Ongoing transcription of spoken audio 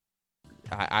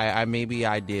I maybe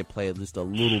I did play it just a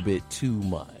little bit too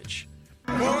much.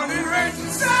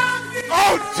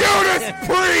 Oh, Judas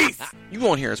Priest! You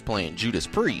won't hear us playing Judas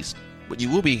Priest, but you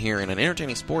will be hearing an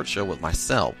entertaining sports show with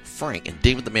myself, Frank, and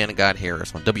David the Man of God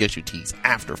Harris on WSUT's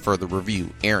After Further Review,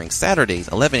 airing Saturdays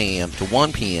 11 a.m. to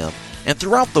 1 p.m. and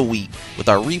throughout the week with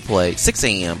our replay 6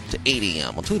 a.m. to 8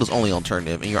 a.m. on Toledo's only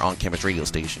alternative and your on-campus radio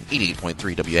station,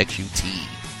 88.3 WXUT.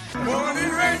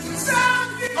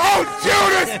 Oh,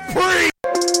 Judas Priest!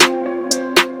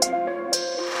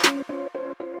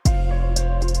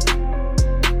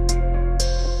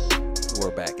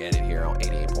 We're back at it here on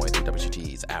 88.3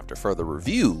 WXUT's After Further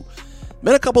Review.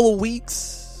 Been a couple of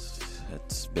weeks.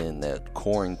 It's been that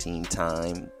quarantine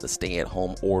time. The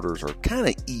stay-at-home orders are kind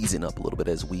of easing up a little bit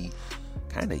as we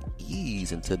kind of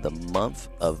ease into the month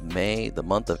of May. The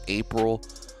month of April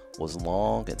was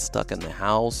long and stuck in the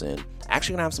house, and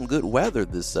actually gonna have some good weather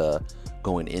this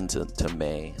going into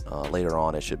May. Later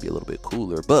on it should be a little bit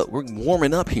cooler, but we're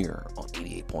warming up here on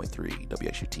 88.3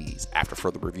 WXUT's After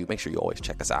Further Review. Make sure you always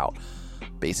check us out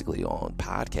basically on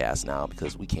podcast now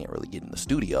because we can't really get in the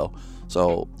studio,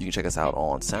 so you can check us out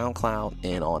on SoundCloud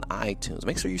and on iTunes.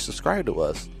 Make sure you subscribe to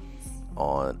us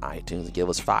on iTunes and give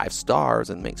us 5 stars,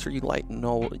 and make sure you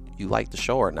you like the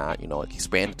show or not.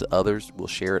 Expand it to others. We'll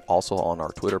share it also on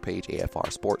our Twitter page,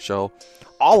 AFR Sports Show.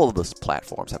 All of those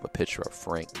platforms have a picture of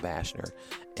Frank Bashner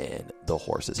and the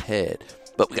horse's head,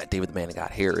 but we got David the Man of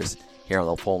God Harris here on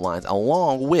the phone lines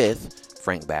along with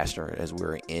Frank Bashner as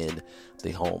we're in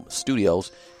the home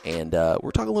studios, and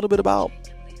we're talking a little bit about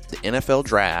the NFL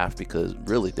draft because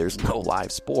really there's no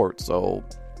live sport. So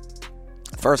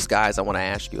first, guys, I want to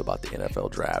ask you about the NFL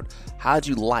draft. How'd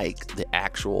you like the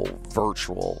actual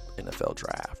virtual NFL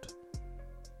draft?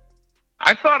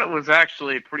 I thought it was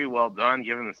actually pretty well done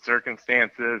given the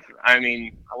circumstances. I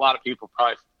mean, a lot of people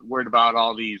probably worried about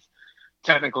all these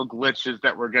technical glitches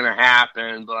that were going to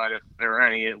happen, but if there were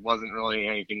any, it wasn't really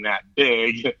anything that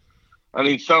big. I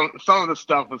mean, some of the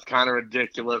stuff was kind of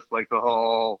ridiculous, like the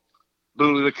whole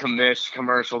Boo the Commish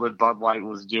commercial that Bud Light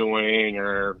was doing,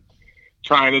 or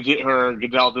trying to get her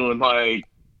Goodell doing like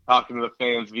talking to the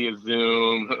fans via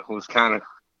Zoom. It was kind of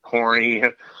corny,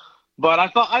 but I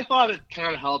thought it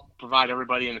kind of helped provide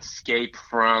everybody an escape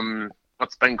from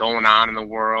what's been going on in the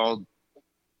world.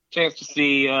 Chance to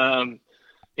see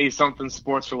something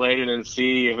sports related and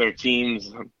see if their teams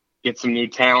get some new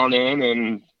talent in,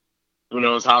 and who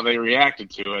knows how they reacted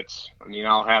to it. I mean,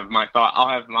 I'll have my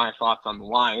thoughts on the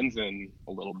Lions in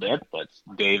a little bit, but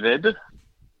David.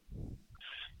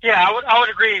 Yeah, I would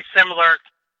agree. Similar,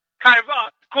 kind of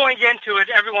going into it,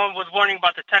 everyone was warning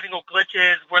about the technical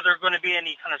glitches, were there going to be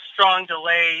any kind of strong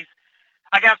delays.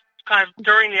 I guess kind of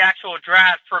during the actual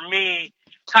draft, for me,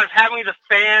 kind of having the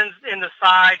fans in the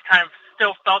side kind of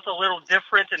still felt a little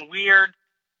different and weird,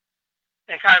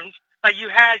 and kind of like you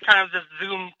had kind of this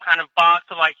Zoom kind of box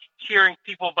of like cheering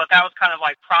people, but that was kind of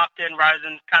like propped in rather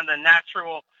than kind of the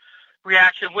natural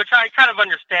reaction, which I kind of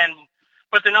understand.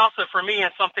 But then also for me,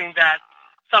 and something that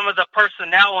some of the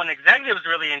personnel and executives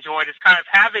really enjoyed is kind of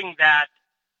having that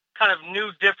kind of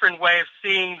new, different way of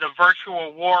seeing the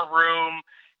virtual war room,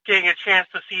 getting a chance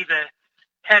to see the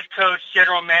head coach,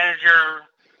 general manager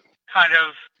kind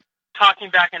of talking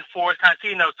back and forth, kind of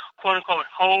seeing those quote-unquote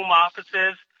home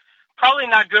offices. Probably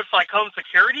not good for like home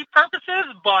security purposes,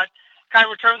 but kind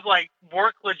of in terms of like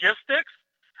work logistics,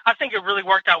 I think it really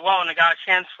worked out well, and it got a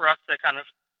chance for us to kind of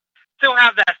still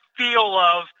have that feel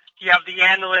of you have the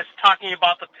analysts talking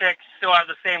about the picks, still have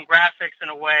the same graphics in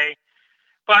a way.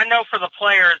 But I know for the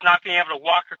players, not being able to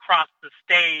walk across the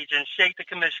stage and shake the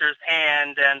commissioner's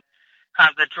hand and kind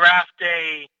of the draft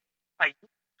day, like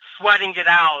sweating it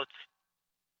out,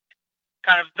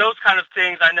 kind of those kind of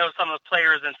things I know some of the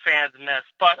players and fans miss.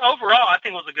 But overall, I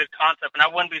think it was a good concept, and I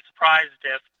wouldn't be surprised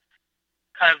if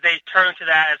kind of they turn to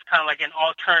that as kind of like an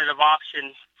alternative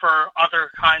option for other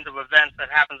kinds of events that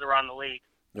happens around the league.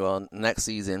 Well, next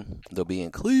season, they'll be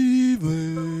in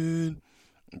Cleveland,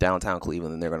 downtown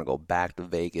Cleveland, and they're going to go back to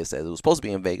Vegas. As it was supposed to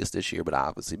be in Vegas this year, but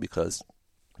obviously because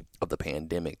of the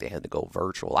pandemic, they had to go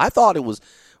virtual. I thought it was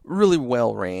really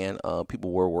well ran.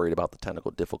 People were worried about the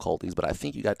technical difficulties, but I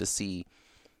think you got to see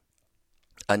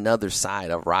another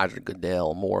side of Roger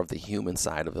Goodell, more of the human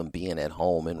side of him being at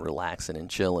home and relaxing and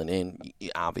chilling and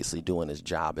obviously doing his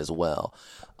job as well.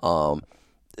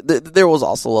 There was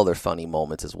also other funny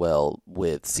moments as well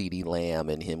with CeeDee Lamb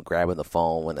and him grabbing the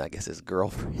phone when I guess his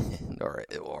girlfriend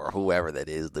or whoever that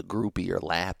is, the groupie or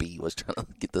Lappy, was trying to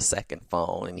get the second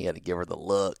phone and he had to give her the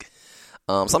look.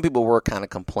 Some people were kind of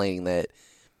complaining that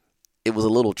it was a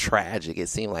little tragic. It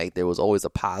seemed like there was always a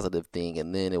positive thing,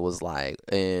 and then it was like,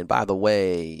 and by the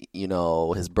way,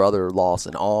 his brother lost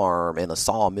an arm in a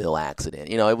sawmill accident.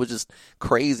 It was just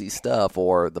crazy stuff.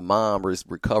 Or the mom was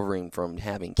recovering from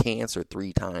having cancer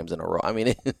 3 times in a row. I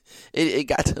mean, it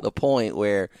got to the point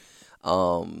where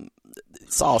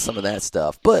saw some of that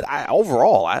stuff. But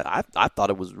overall, I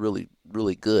thought it was really,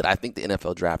 really good. I think the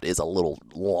NFL draft is a little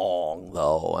long,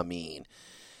 though. I mean,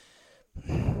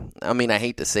 I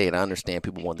hate to say it. I understand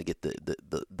people want to get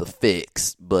the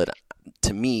fix, but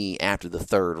to me, after the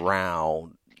 3rd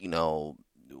round,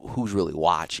 who's really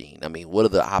watching? I mean, what are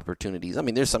the opportunities? I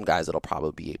mean, there's some guys that'll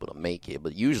probably be able to make it,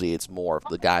 but usually it's more of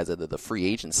the guys that are the free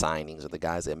agent signings or the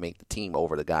guys that make the team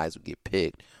over the guys who get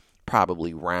picked,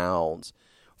 probably rounds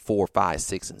 4, 5,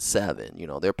 6, and 7.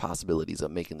 Their possibilities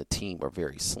of making the team are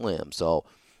very slim. So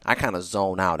I kind of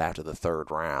zone out after the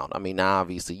 3rd round. I mean,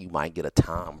 obviously you might get a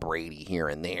Tom Brady here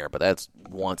and there, but that's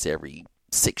once every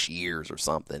 6 years or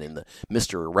something. And the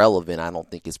Mr. Irrelevant, I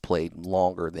don't think, has played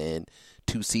longer than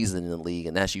 2 seasons in the league,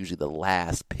 and that's usually the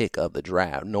last pick of the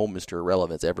draft. No Mr.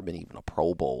 Irrelevant's ever been even a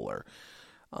Pro Bowler.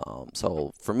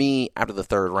 So for me, after the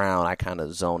 3rd round, I kind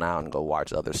of zone out and go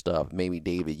watch other stuff. Maybe,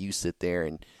 David, you sit there,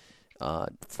 and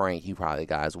Frank, you probably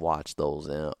guys watch those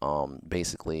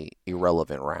basically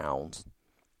irrelevant rounds.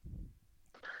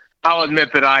 I'll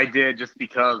admit that I did, just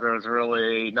because there was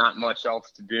really not much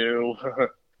else to do.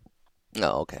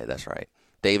 Oh, okay, that's right.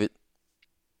 David?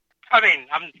 I mean,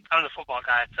 I'm the football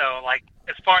guy, so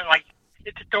as far in order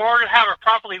to have a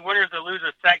properly winners and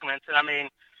losers segments, and I mean,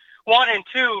 1 and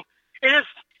 2, it is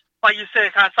like you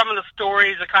said, kind of some of the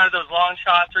stories are kind of those long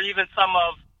shots, or even some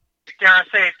of, dare I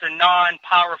say, it's the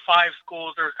non-Power 5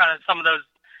 schools, or kind of some of those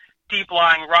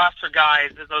deep-lying roster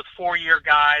guys, those 4-year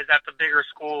guys at the bigger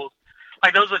schools.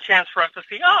 Like, those are a chance for us to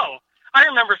see, oh, I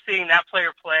remember seeing that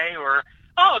player play, or,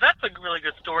 oh, that's a really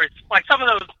good story. Like, some of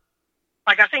those,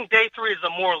 like, I think day 3 is a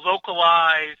more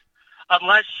localized,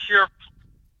 unless you're,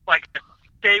 like,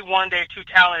 day 1, day 2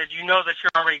 talented, that you're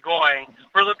already going.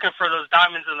 We're looking for those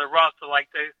diamonds in the rough, so, like,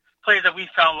 the players that we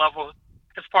found level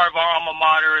as part of our alma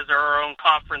maters or our own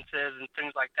conferences and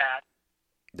things like that.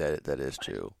 That is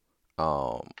true.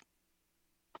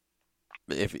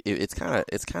 If it's kind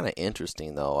of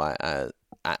interesting, though. I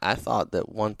thought that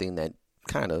one thing that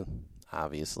kind of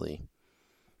obviously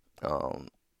got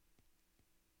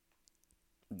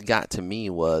to me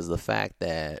was the fact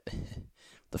that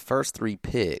the first 3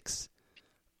 picks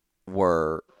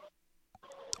were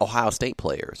Ohio State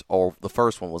players, or the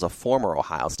first one was a former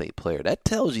Ohio State player. That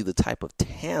tells you the type of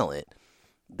talent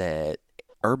that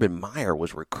Urban Meyer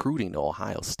was recruiting to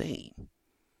Ohio State.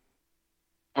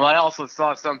 Well, I also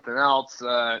saw something else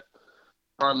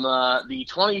from the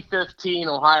 2015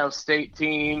 Ohio State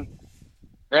team.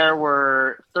 There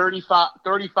were 35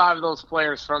 of those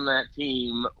players from that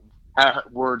team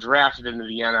were drafted into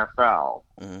the NFL.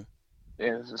 Mm-hmm.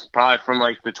 This is probably from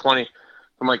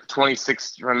the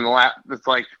 26, it's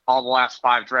like all the last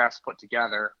 5 drafts put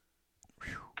together.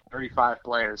 35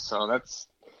 players. So that's,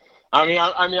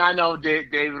 I know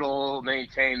David will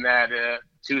maintain that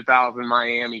 2000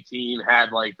 Miami team had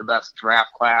the best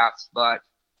draft class, but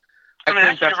I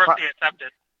think that's universally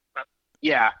accepted. But.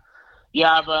 Yeah,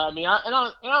 but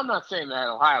I'm not saying that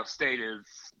Ohio State is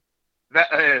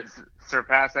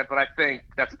surpassed that, but I think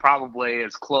that's probably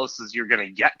as close as you're going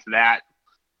to get to that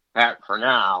for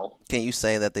now. Can you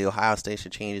say that the Ohio State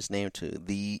should change its name to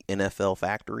the NFL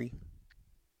Factory?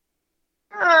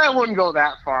 I wouldn't go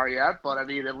that far yet, but at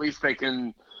least they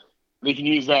can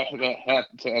use that as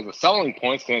a selling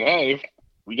point, saying, "Hey,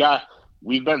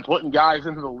 we've been putting guys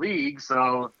into the league."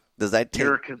 So does that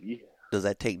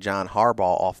take John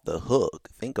Harbaugh off the hook?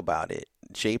 Think about it.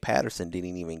 Shea Patterson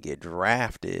didn't even get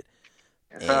drafted,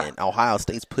 and Ohio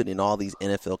State's putting in all these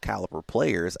NFL caliber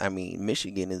players. I mean,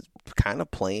 Michigan is kind of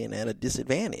playing at a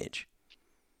disadvantage.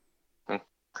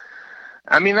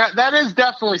 That is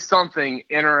definitely something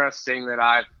interesting that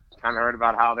I've kind of heard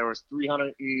about, how there was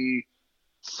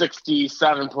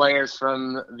 367 players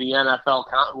from the NFL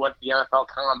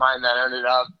Combine that ended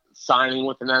up signing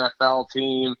with an NFL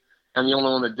team, and the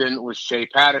only one that didn't was Shea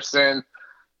Patterson.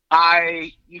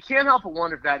 You can't help but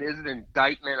wonder if that is an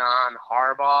indictment on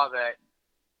Harbaugh, that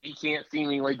he can't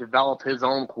seemingly develop his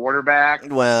own quarterback.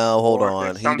 Well, hold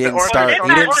on. He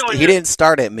didn't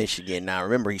start at Michigan. Now,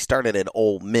 remember, he started at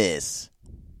Ole Miss.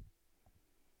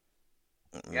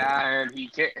 Yeah, and he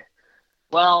can't.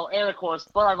 Well, and of course,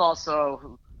 there are those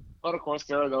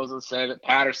that say that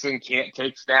Patterson can't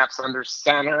take snaps under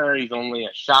center. He's only a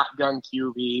shotgun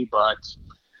QB, but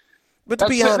But to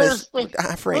be honest,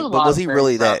 Frank, but was he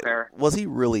really that? Was he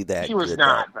really that? He was good,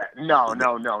 not.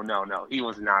 though? No. He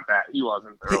was not that. He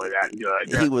wasn't really that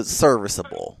good. He was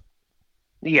serviceable.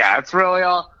 Yeah, it's really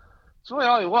all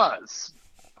he was.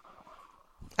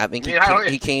 I think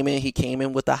he came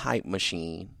in with a hype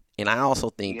machine. And I also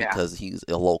think because he's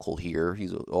a local here,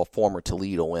 he's a former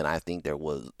Toledoan, I think there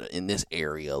was, in this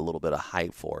area, a little bit of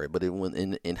hype for it. But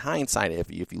in hindsight, if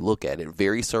you look at it,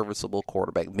 very serviceable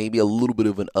quarterback, maybe a little bit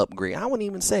of an upgrade. I wouldn't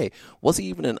even say, was he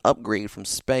even an upgrade from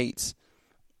Spates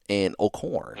and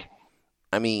O'Korn?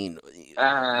 I mean,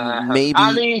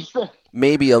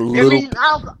 maybe a little.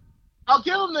 I'll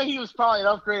give him that he was probably an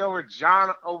upgrade over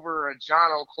John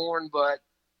O'Korn, but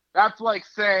that's like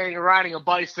saying riding a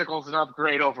bicycle is an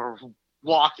upgrade over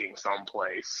walking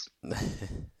someplace.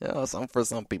 For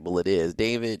some people it is.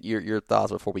 David, your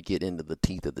thoughts before we get into the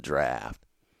teeth of the draft.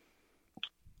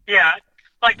 Yeah,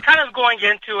 like kind of going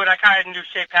into it, I kind of knew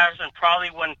Shea Patterson probably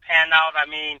wouldn't pan out. I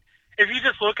mean, if you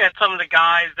just look at some of the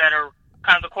guys that are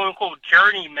kind of the quote-unquote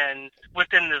journeymen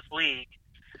within this league,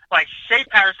 like Shea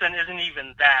Patterson isn't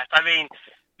even that. I mean,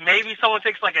 maybe someone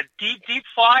takes like a deep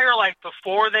flyer, like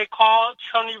before they call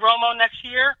Tony Romo next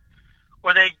year,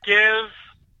 where they give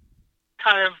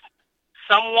kind of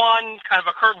someone, kind of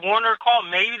a Kurt Warner call.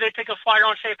 Maybe they take a flyer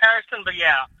on Shea Patterson, but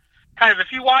yeah, kind of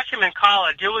if you watch him in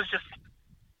college, it was just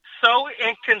so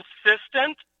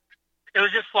inconsistent. It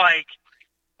was just like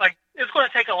it's going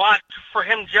to take a lot for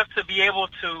him just to be able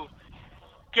to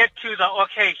get to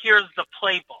here's the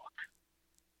playbook.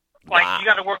 Like, wow. You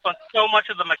got to work on so much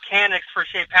of the mechanics for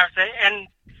Shea Patterson. And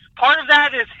part of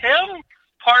that is him.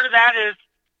 Part of that is,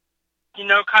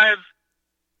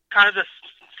 kind of the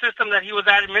system that he was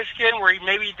at in Michigan where he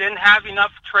maybe didn't have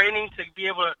enough training to be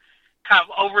able to kind of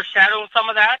overshadow some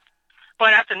of that.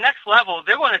 But at the next level,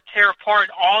 they're going to tear apart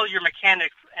all your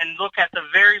mechanics and look at the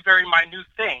very, very minute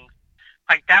things.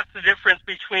 Like, that's the difference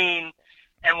between,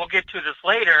 and we'll get to this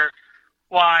later,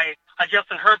 why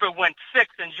Justin Herbert went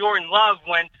 6th and Jordan Love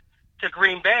went to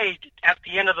Green Bay at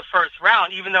the end of the first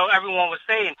round, even though everyone was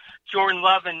saying Jordan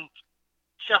Love and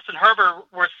Justin Herbert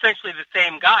were essentially the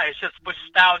same guy. It's just which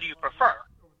style do you prefer?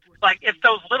 Like, it's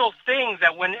those little things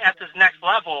that when at this next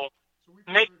level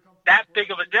make that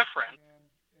big of a difference.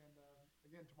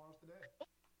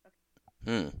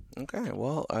 Okay,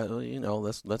 well,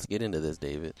 let's get into this,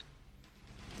 David.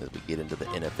 As we get into the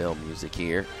NFL music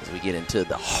here, as we get into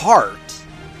the heart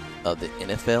of the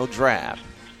NFL draft.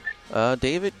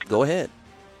 David, go ahead.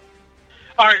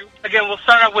 All right. Again, we'll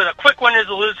start out with a quick one is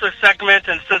the loser segment,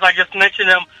 and since I just mentioned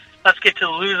them, let's get to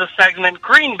the loser segment.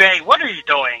 Green Bay, what are you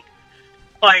doing?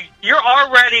 Like, you're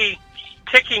already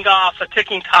ticking off a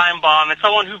ticking time bomb, and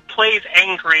someone who plays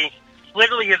angry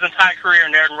literally his entire career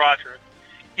in Aaron Rodgers.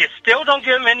 You still don't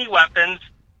give him any weapons,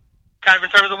 kind of in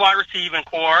terms of the wide receiving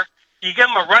core. You give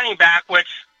him a running back, which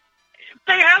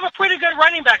they have a pretty good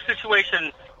running back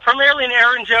situation. Primarily in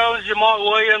Aaron Jones, Jamal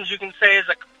Williams, you can say is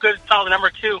a good solid number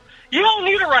 2. You don't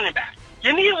need a running back.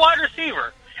 You need a wide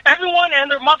receiver. Everyone and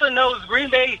their mother knows Green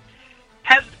Bay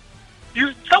has.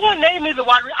 Someone name me the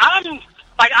wide receiver.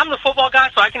 I'm the football guy,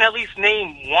 so I can at least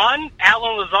name one,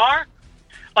 Allen Lazard.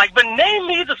 But name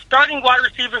me the starting wide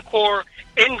receiver core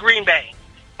in Green Bay.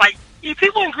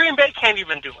 People in Green Bay can't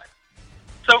even do it.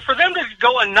 So for them to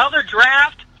go another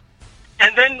draft,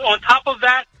 and then on top of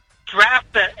that,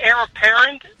 draft the heir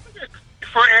apparent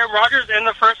for Aaron Rodgers in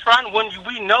the first round when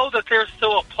we know that there's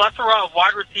still a plethora of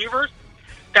wide receivers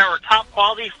that were top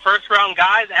quality first round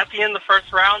guys at the end of the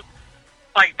first round,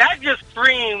 that just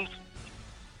screams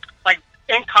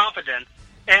incompetence.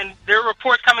 And there are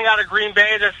reports coming out of Green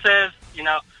Bay that says,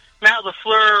 Matt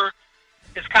LaFleur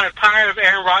is kind of tired of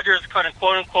Aaron Rodgers' kind of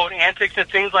quote unquote antics and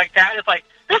things like that. It's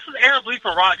this is Aaron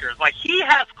Bleeper Rodgers. He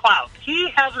has clout. He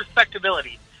has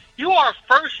respectability. You are a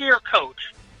first-year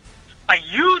coach.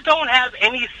 You don't have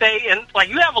any say in,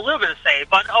 you have a little bit of say,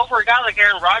 but over a guy like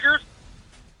Aaron Rodgers,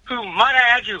 who might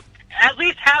I add you, at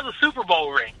least has a Super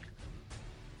Bowl ring.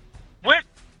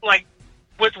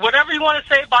 With whatever you want to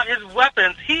say about his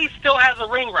weapons, he still has a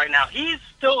ring right now. He's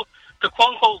still the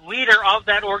quote-unquote leader of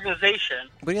that organization.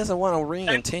 But he hasn't won a ring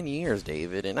in 10 years,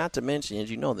 David. And not to mention,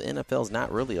 as you know, the NFL's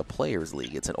not really a players'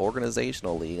 league. It's an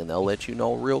organizational league, and they'll let you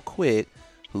know real quick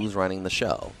who's running the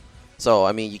show. So,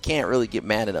 you can't really get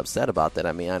mad and upset about that. I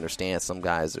understand some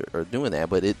guys are doing that,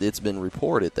 but it's been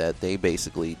reported that they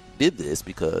basically did this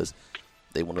because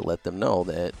they want to let them know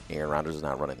that Aaron Rodgers is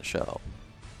not running the show.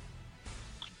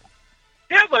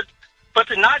 Yeah, but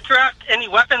to not draft any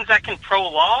weapons that can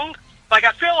prolong,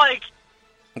 I feel like...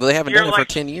 Well, they haven't done it for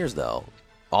 10 years, though.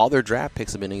 All their draft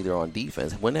picks have been either on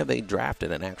defense. When have they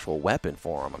drafted an actual weapon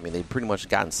for them? They've pretty much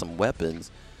gotten some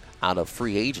weapons out of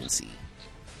free agency.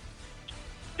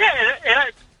 Yeah,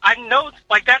 and I know,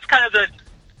 like, that's kind of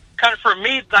for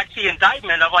me, like, the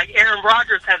indictment of, like, Aaron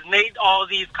Rodgers has made all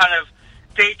these kind of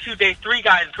day 2, day 3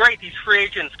 guys great, these free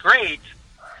agents great,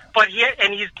 but he's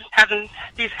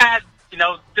had, you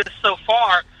know, this so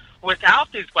far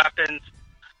without these weapons.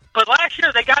 But last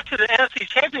year they got to the NFC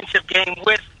Championship game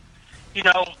with, you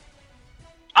know,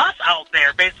 us out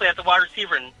there basically at the wide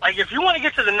receiver. And, like, if you want to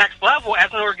get to the next level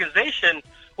as an organization,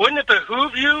 wouldn't it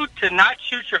behoove you to not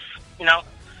shoot your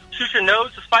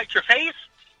nose to spite your face?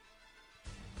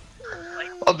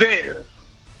 Well, David,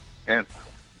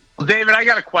 I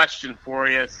got a question for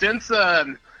you. Since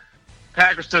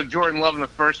Packers took Jordan Love in the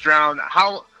first round,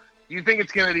 how do you think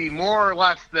it's going to be more or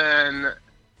less than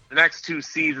the next 2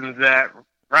 seasons that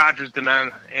Rodgers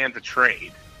demand and the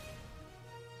trade?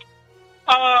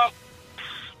 I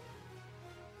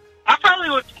probably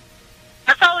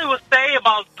would say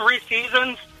about 3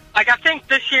 seasons. Like, I think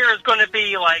this year is going to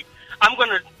be like, I'm going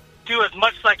to do as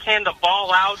much as I can to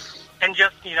ball out and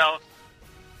just, you know,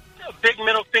 a big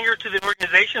middle finger to the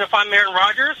organization if I'm Aaron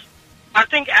Rodgers. I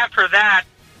think after that,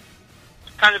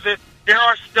 kind of, if there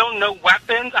are still no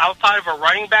weapons outside of a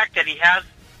running back that he has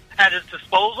at his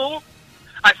disposal,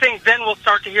 I think then we'll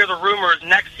start to hear the rumors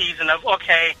next season of,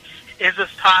 okay, is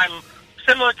this time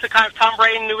similar to kind of Tom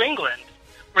Brady in New England,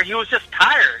 where he was just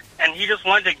tired and he just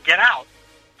wanted to get out.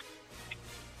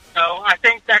 So I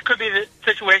think that could be the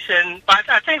situation. But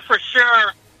I think for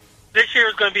sure this year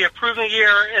is going to be a proven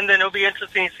year, and then it'll be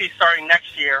interesting to see starting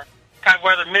next year, kind of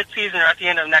whether mid-season or at the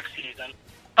end of next season.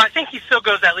 But I think he still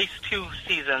goes at least 2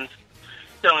 seasons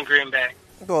still in Green Bay.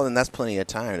 Well, then that's plenty of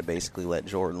time to basically let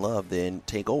Jordan Love then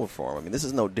take over for him. I mean, this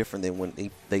is no different than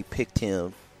when they picked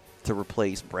him to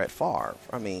replace Brett Favre.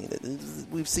 I mean,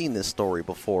 we've seen this story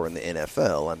before in the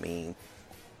NFL. I mean,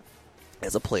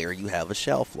 as a player, you have a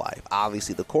shelf life.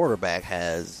 Obviously, the quarterback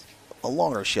has a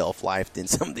longer shelf life than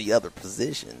some of the other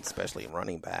positions, especially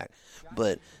running back.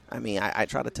 But, I mean, I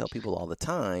try to tell people all the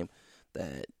time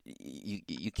that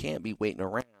you can't be waiting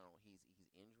around. He's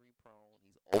injury prone.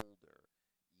 He's older.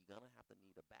 You're gonna have to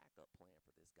need a backup plan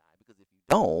for this guy, because if you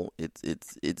don't,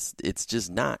 it's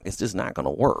just not going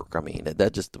to work. I mean,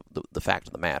 that's just the fact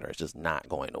of the matter. It's just not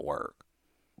going to work.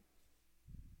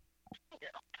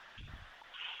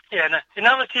 Yeah,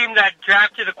 another team that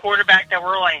drafted a quarterback that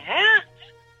we're like,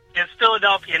 is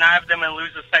Philadelphia, and I have them in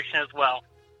loser section as well.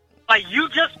 Like, you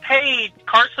just paid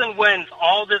Carson Wentz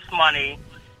all this money.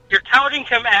 You're touting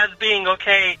him as being,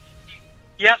 okay,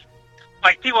 yes,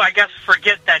 like, people, I guess,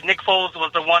 forget that Nick Foles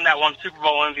was the one that won Super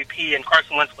Bowl MVP and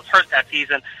Carson Wentz was hurt that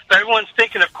season. But everyone's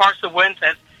thinking of Carson Wentz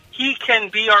as he can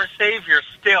be our savior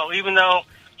still, even though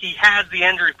he has the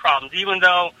injury problems, even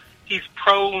though he's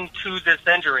prone to this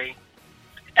injury.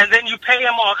 And then you pay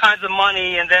him all kinds of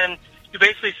money, and then you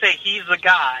basically say he's the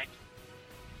guy.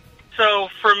 So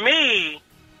for me,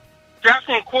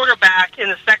 drafting a quarterback in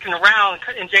the second round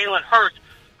in Jalen Hurts,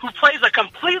 who plays a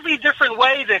completely different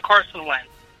way than Carson Wentz.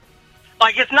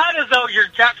 Like, it's not as though you're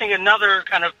drafting another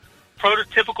kind of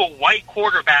prototypical white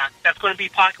quarterback that's going to be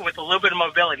pocket with a little bit of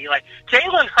mobility. Like,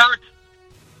 Jalen Hurts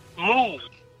moves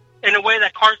in a way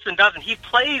that Carson doesn't. He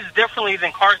plays differently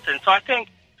than Carson. So I think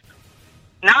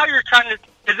now you're trying to,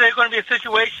 is there going to be a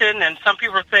situation, and some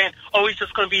people are saying, oh, he's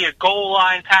just going to be a goal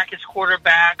line package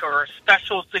quarterback or a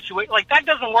special situation. Like, that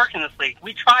doesn't work in this league.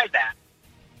 We tried that.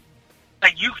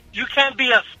 Like, you can't be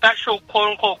a special,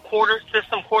 quote-unquote, quarter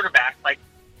system quarterback. Like,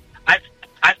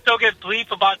 I still get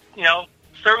bleep about, you know,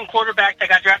 certain quarterback that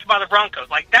got drafted by the Broncos.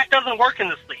 Like, that doesn't work in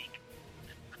this league.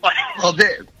 Like, well,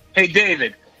 hey,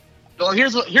 David. Well,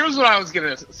 here's what I was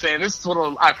going to say, and this is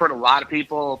what I've heard a lot of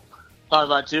people talk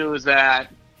about, too, is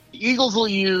that the Eagles will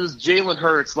use Jalen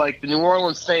Hurts like the New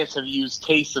Orleans Saints have used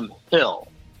Taysom Hill.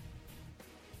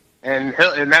 And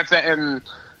that's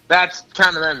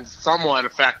kind of been somewhat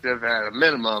effective at a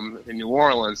minimum in New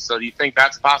Orleans. So do you think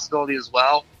that's a possibility as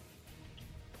well?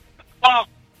 well,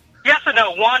 yes and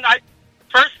no. One,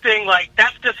 first thing, like,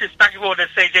 that's disrespectful to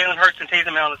say Jalen Hurts and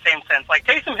Taysom Hill in the same sense. Like,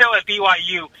 Taysom Hill at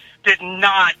BYU did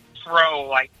not throw,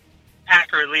 like,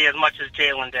 accurately as much as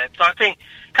Jalen did. So I think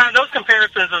kind of those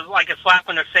comparisons is like a slap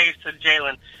in the face to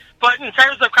Jalen. But in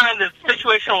terms of kind of the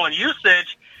situational and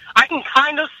usage, I can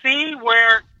kind of see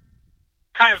where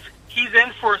kind of he's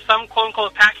in for some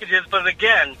quote-unquote packages, but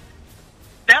again,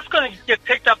 that's going to get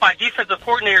picked up by defensive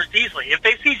coordinators easily. If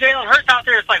they see Jalen Hurts out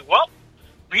there, it's like, well,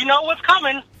 we know what's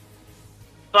coming.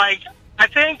 Like, I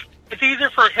think it's easier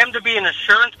for him to be an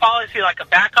insurance policy, like a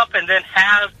backup, and then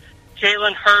have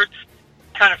Jalen Hurts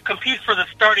kind of compete for the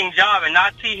starting job and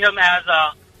not see him as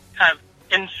a kind of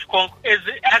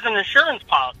as an insurance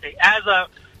policy, as a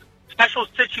special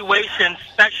situations,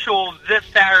 special this,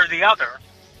 that, or the other.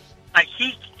 Like,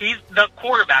 he's the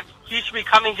quarterback. He should be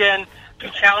coming in to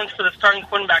challenge for the starting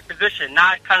quarterback position,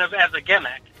 not kind of as a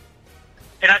gimmick.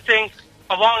 And I think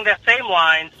along that same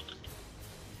line,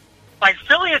 like,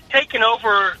 Philly has taken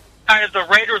over kind of the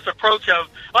Raiders' approach of,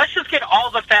 let's just get all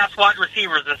the fast wide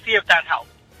receivers and see if that helps.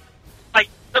 Like,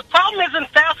 the problem isn't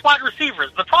fast wide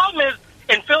receivers. The problem is,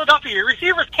 in Philadelphia, your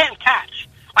receivers can't catch.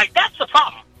 Like, that's the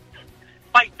problem.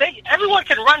 Like, everyone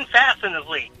can run fast in this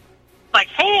league. Like,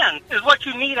 hands is what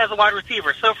you need as a wide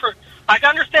receiver. So I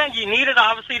understand you need it,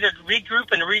 obviously, to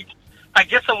regroup and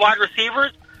get some wide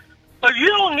receivers, but you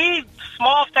don't need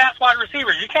small, fast wide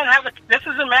receivers. You can't have it. This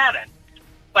isn't Madden.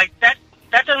 Like, that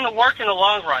doesn't work in the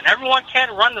long run. Everyone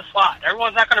can't run the slot.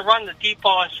 Everyone's not going to run the deep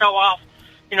ball and show off,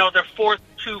 their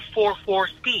 4.244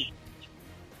 speed.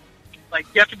 Like,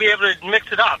 you have to be able to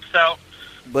mix it up. So,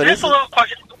 but it's a little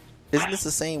question. Isn't this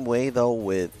the same way, though,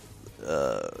 with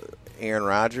Aaron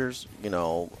Rodgers?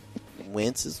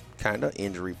 Wentz is kind of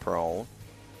injury-prone.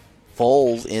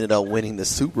 Foles ended up winning the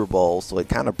Super Bowl, so it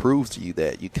kind of proves to you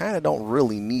that you kind of don't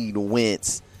really need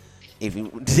Wentz if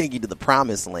you take you to the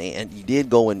promised land. And you did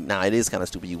go in. Now, it is kind of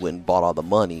stupid you went and bought all the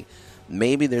money.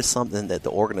 Maybe there's something that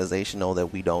the organization know that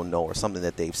we don't know, or something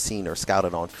that they've seen or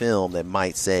scouted on film that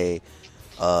might say,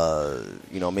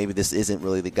 maybe this isn't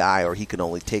really the guy, or he can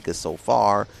only take us so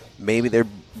far. Maybe they're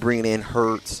bringing in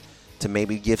Hurts to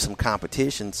maybe give some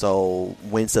competition so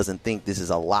Wentz doesn't think this is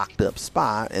a locked-up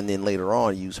spot, and then later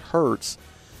on use Hurts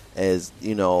as,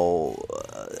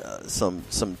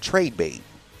 some trade bait.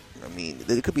 I mean,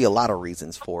 there could be a lot of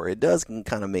reasons for it. It does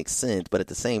kind of make sense, but at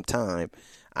the same time,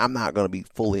 I'm not going to be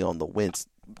fully on the Wentz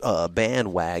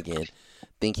bandwagon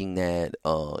thinking that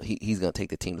he's going to take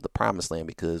the team to the promised land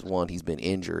because, one, he's been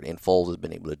injured, and Foles has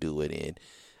been able to do it, and,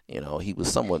 he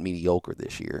was somewhat mediocre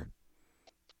this year.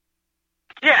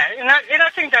 Yeah, and I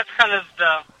think that's kind of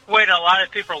the way that a lot of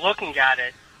people are looking at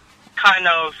it. Kind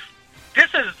of,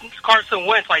 this is Carson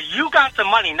Wentz. Like, you got the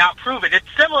money, now prove it. It's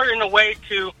similar in a way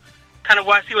to kind of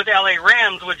what I see with the LA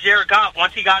Rams with Jared Goff.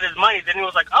 Once he got his money, then he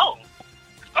was like, oh,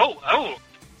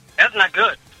 that's not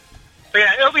good. But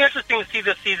yeah, it'll be interesting to see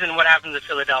this season what happens in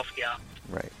Philadelphia.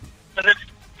 Right. And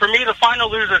for me, the final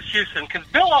loser is Houston, because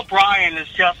Bill O'Brien is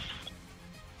just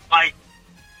like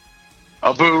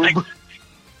a boob.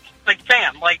 Like,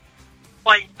 fam, like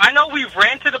I know we've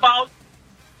ranted about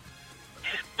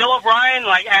Bill O'Brien,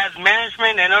 like, as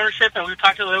management and ownership, and we've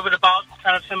talked a little bit about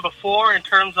kind of him before in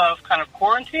terms of kind of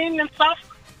quarantine and stuff.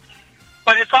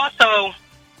 But it's also,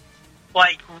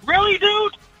 like, really,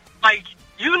 dude? Like,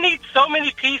 you need so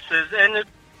many pieces, and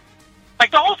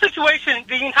the whole situation,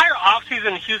 the entire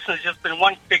offseason in Houston has just been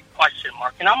one big question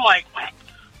mark. And I'm like,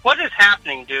 what is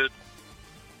happening, dude?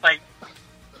 Like,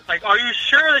 are you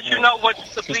sure that you know what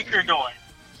the bleep you're doing?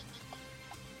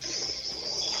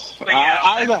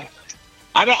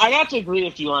 I have to agree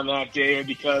with you on that, David,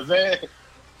 because they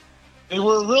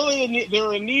were really they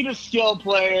were in need of skill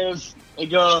players. They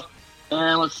go,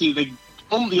 and let's see, the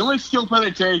only skill player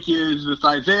they take is this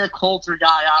Isaiah Coulter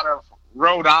guy out of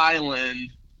Rhode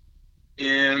Island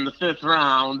in the 5th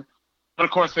round. But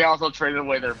of course, they also traded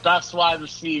away their best wide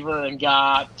receiver and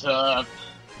got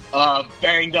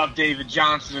banged up David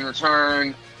Johnson in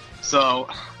return. So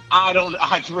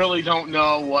I really don't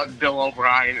know what Bill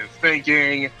O'Brien is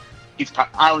thinking.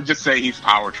 I would just say he's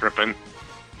power tripping.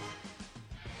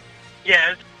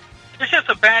 Yeah, it's just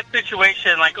a bad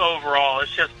situation, like, overall.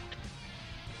 It's just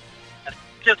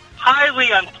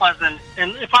highly unpleasant.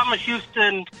 And if I'm a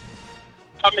Houston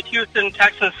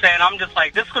Texans fan, I'm just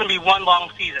like, this is going to be one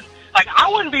long season. Like,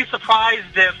 I wouldn't be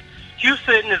surprised if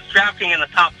Houston is drafting in the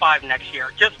top 5 next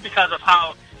year, just because of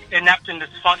how inept and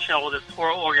dysfunctional this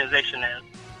whole organization is.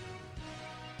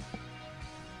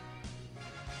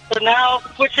 So now,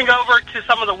 switching over to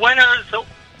some of the winners, so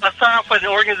let's start off with an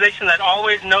organization that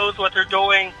always knows what they're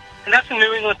doing, and that's the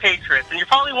New England Patriots. And you're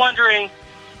probably wondering,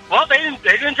 well, they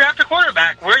didn't draft a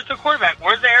quarterback. Where's the quarterback?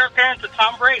 Where's the heir apparent to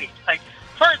Tom Brady?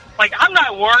 I'm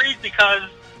not worried because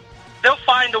they'll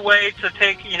find a way to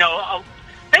take,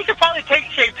 they could probably take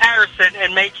Shea Patterson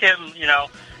and make him,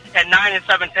 at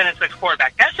 9-7, 10-6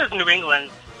 quarterback. That's just New England.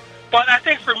 But I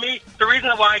think for me, the reason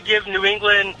why I give New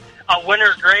England a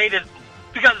winner grade is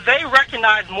because they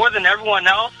recognize more than everyone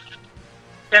else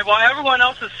that while everyone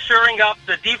else is shoring up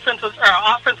the defensive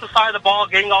or offensive side of the ball,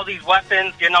 getting all these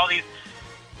weapons, getting all these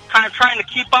kind of trying to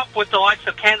keep up with the likes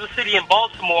of Kansas City and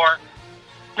Baltimore,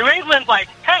 New England's like,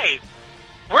 hey,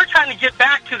 we're trying to get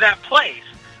back to that place.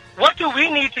 What do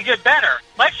we need to get better?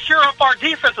 Let's shore up our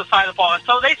defensive side of the ball. And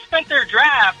so they spent their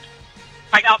draft,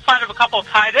 like, outside of a couple of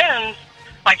tight ends,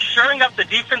 like, shoring up the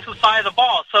defensive side of the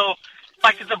ball. So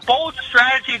like it's a bold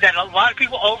strategy that a lot of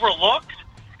people overlooked,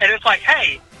 and it's like,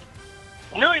 hey,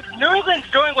 New England's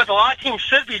doing what a lot of teams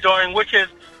should be doing, which is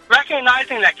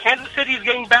recognizing that Kansas City is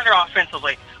getting better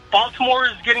offensively, Baltimore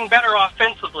is getting better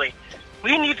offensively.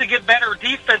 We need to get better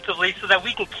defensively so that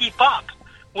we can keep up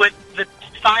with the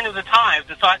sign of the times.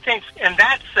 And so I think in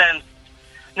that sense,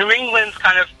 New England's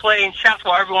kind of playing chess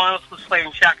while everyone else was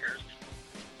playing checkers.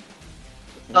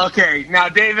 Okay, now,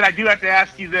 David, I do have to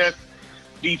ask you this.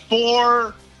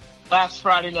 Before last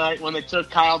Friday night when they took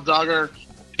Kyle Duggar,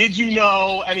 did you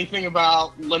know anything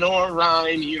about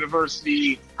Lenoir-Rhyne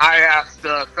University? I asked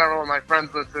several of my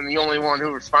friends this, and the only one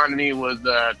who responded to me was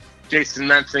Jason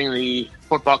Mensing, the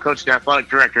football coach and athletic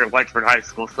director at Whiteford High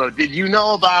School. So did you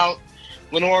know about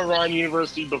Lenoir-Rhyne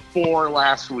University before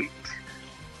last week?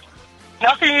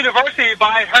 Nothing University, but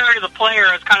I heard of the player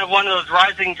as kind of one of those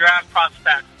rising draft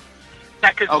prospects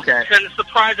that could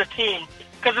surprise a team.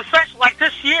 Because especially like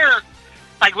this year,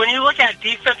 like when you look at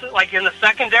defense, like in the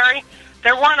secondary,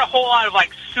 there weren't a whole lot of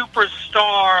like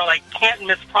superstar, like can't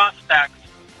miss prospects.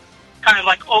 Kind of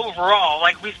like overall,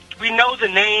 like we know the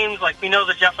names, like we know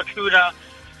the Jeff Okudah,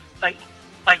 like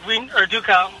we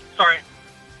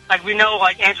know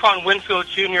like Antoine Winfield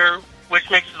Jr.,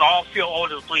 which makes us all feel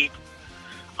old as bleep.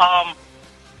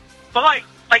 But like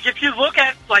if you look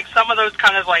at like some of those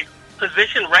kind of like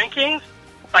position rankings,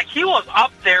 like he was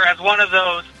up there as one of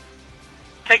those.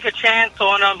 Take a chance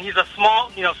on him. He's a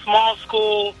small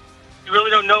school. You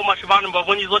really don't know much about him, but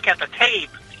when you look at the tape,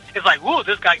 it's like, whoa,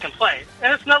 this guy can play.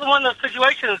 And it's another one of those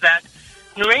situations that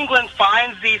New England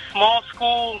finds these small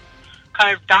school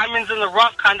kind of diamonds in the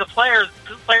rough kind of players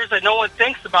that no one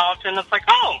thinks about, and it's like,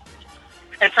 oh,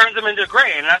 and turns them into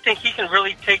great. And I think he can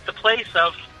really take the place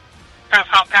of kind of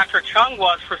how Patrick Chung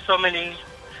was for so many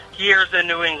years in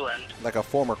New England. Like a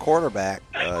former quarterback,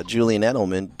 Julian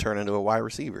Edelman turned into a wide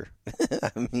receiver.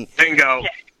 I mean, bingo. Yeah.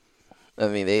 I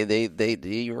mean,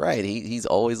 you're right. He's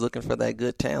always looking for that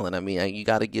good talent. I mean, you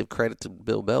got to give credit to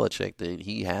Bill Belichick that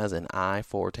he has an eye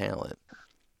for talent.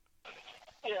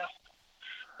 Yeah.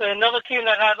 So another team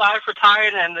that has eye for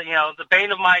talent, and the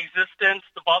bane of my existence,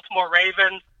 the Baltimore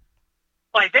Ravens.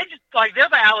 Like they're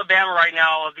the Alabama right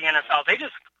now of the NFL. They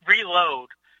just reload.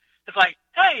 It's like,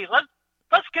 hey,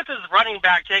 let's get this running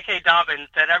back, J.K. Dobbins,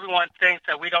 that everyone thinks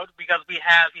that we don't because we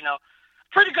have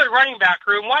pretty good running back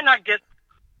room. Why not get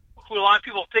who a lot of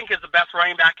people think is the best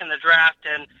running back in the draft?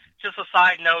 And just a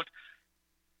side note,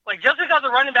 like just because the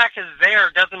running back is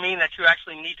there doesn't mean that you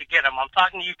actually need to get him. I'm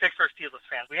talking to you Pittsburgh Steelers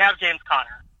fans. We have James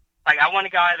Conner. Like I want a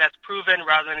guy that's proven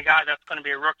rather than a guy that's going to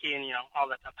be a rookie and all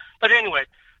that stuff. But anyway,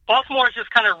 Baltimore is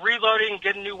just kind of reloading,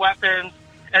 getting new weapons,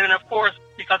 and then of course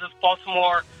because it's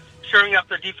Baltimore, shoring up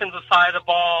the defensive side of the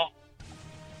ball.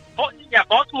 Yeah,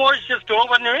 Baltimore is just doing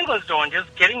what New England's doing,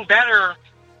 just getting better,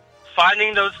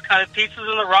 finding those kind of pieces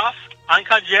in the rough,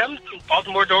 uncut gems.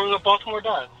 Baltimore doing what Baltimore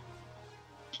does.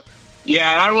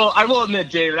 Yeah, and I will admit,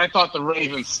 David, I thought the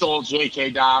Ravens stole J.K.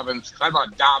 Dobbins because I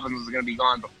thought Dobbins was going to be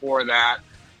gone before that.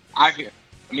 I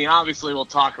mean, obviously we'll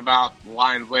talk about the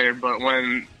Lions later, but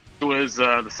when it was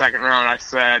the second round,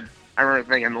 I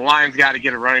remember thinking the Lions got to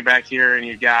get a running back here, and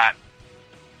you got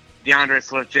DeAndre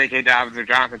Swift, J.K. Dobbins, or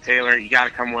Jonathan Taylor. You got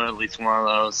to come with at least one of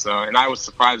those. So, and I was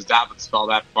surprised Dobbins fell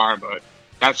that far, but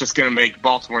that's just going to make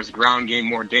Baltimore's ground game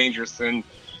more dangerous. And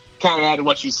kind of add to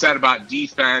what you said about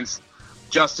defense,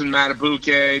 Justin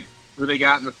Matabuke, who they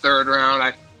got in the third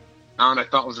round, I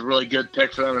thought was a really good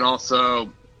pick for them, and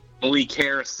also Malik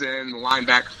Harrison, the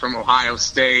linebacker from Ohio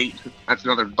State. That's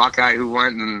another Buckeye who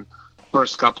went in the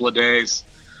first couple of days.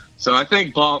 So I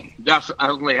think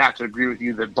definitely have to agree with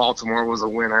you that Baltimore was a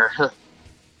winner.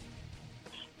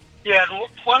 Yeah,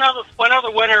 one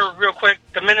other winner real quick,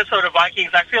 the Minnesota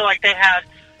Vikings. I feel like they had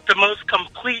the most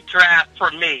complete draft for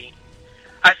me.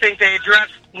 I think they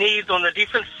addressed needs on the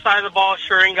defensive side of the ball,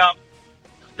 shoring up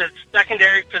the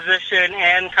secondary position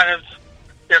and kind of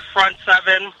their front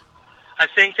seven. I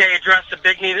think they addressed a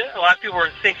big need. A lot of people were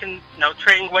thinking,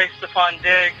 trading away Stephon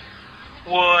Diggs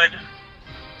would,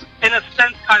 in a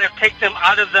sense, kind of take them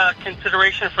out of the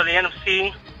consideration for the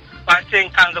NFC. But I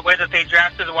think kind of the way that they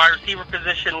drafted the wide receiver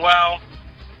position well,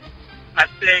 I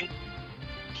think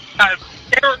kind of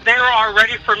they were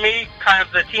already, for me, kind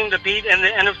of the team to beat in the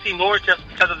NFC North just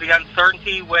because of the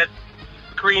uncertainty with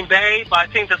Green Bay. But I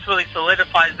think this really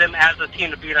solidifies them as a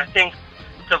team to beat. I think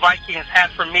the Vikings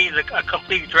had, for me, a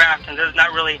complete draft, and there's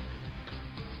not really,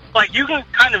 like, you can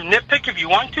kind of nitpick if you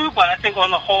want to, but I think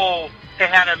on the whole, they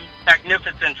had a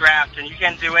magnificent draft, and you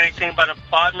can't do anything but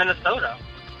applaud Minnesota.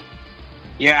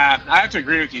 Yeah, I have to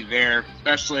agree with you there,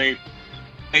 especially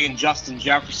taking Justin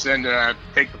Jefferson to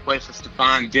take the place of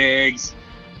Stephon Diggs.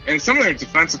 And some of their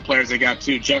defensive players they got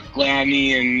too. Jeff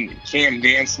Gladney and Cam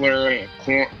Dantzler,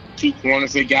 two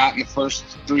corners they got in the first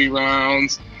 3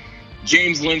 rounds.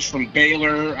 James Lynch from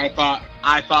Baylor, I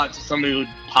thought somebody would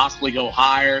possibly go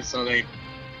higher, so they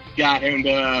got him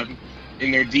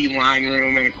in their D-line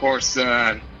room. And, of course,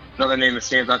 another name that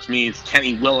stands out to me is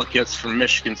Kenny Willekes from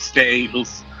Michigan State,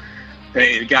 who's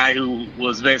the guy who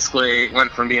was basically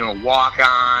went from being a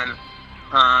walk-on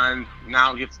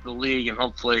now gets to the league, and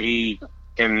hopefully he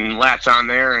can latch on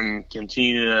there and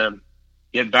continue to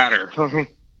get better.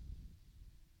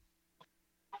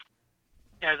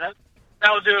 Yeah,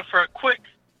 that will do it for a quick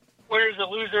winners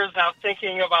and losers. Now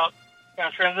thinking about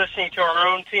transitioning to our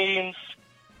own teams.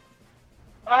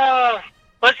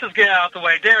 Let's just get out of the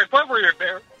way. Derek, what were your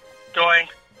Bears doing?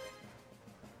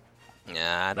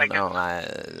 Yeah, I don't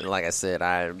know. Like I said,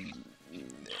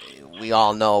 we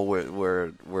all know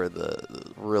where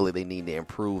really they need to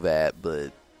improve at,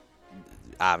 but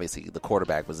obviously the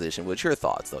quarterback position. What's your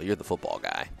thoughts, though? You're the football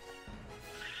guy.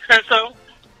 And so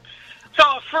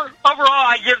for overall,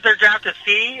 I give their draft a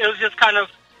C. It was just kind of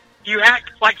you had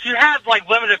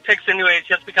limited picks anyway,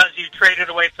 just because you traded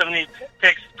away so many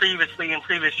picks previously in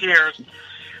previous years.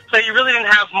 So you really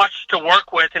didn't have much to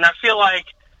work with, and I feel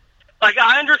like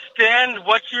I understand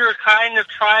what you're kind of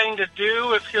trying to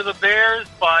do if you're the Bears,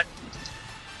 but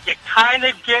you kind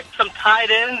of get some tight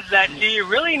ends that do you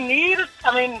really need?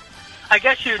 I mean, I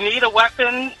guess you need a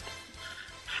weapon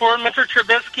for Mitchell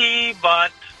Trubisky,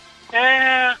 but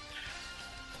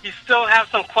you still have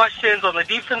some questions on the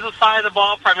defensive side of the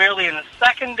ball, primarily in the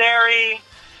secondary.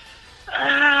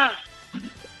 I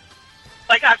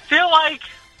feel like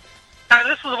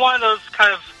this was one of those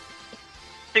kind of,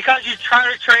 because you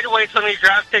try to trade away so many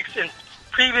draft picks in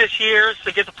previous years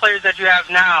to get the players that you have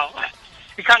now,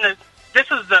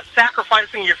 this is the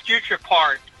sacrificing your future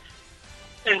part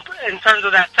in terms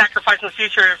of that sacrificing the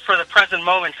future for the present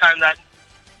moment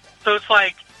so it's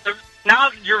like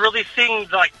now you're really seeing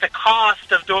the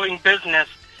cost of doing business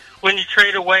when you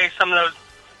trade away some of those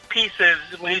pieces.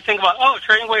 When you think about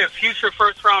trading away a future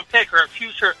first round pick or a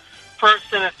future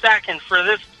first and a second for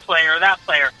this player or that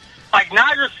player,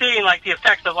 now you're seeing the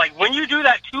effects of when you do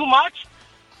that too much,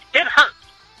 it hurts.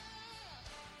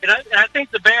 And I think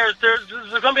the Bears, there's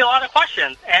going to be a lot of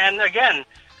questions. And again,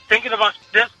 thinking about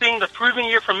this being the proving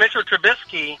year for Mitchell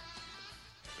Trubisky,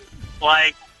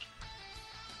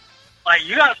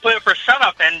 you got to put it for shut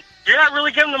up, and you're not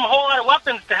really giving them a whole lot of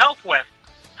weapons to help with.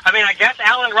 I mean, I guess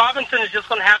Allen Robinson is just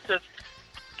going to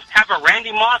have a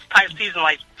Randy Moss type season,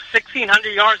 1,600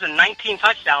 yards and 19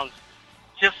 touchdowns,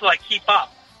 just to keep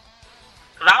up.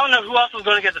 Because I don't know who else is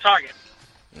going to get the target.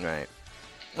 Right.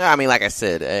 I mean, like I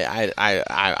said,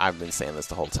 I've been saying this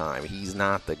the whole time. He's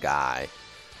not the guy,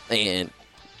 and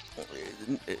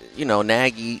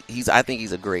Nagy. I think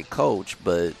he's a great coach,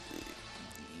 but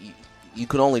you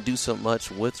can only do so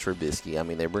much with Trubisky. I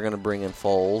mean, they were going to bring in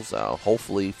Foles.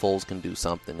 Hopefully, Foles can do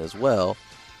something as well.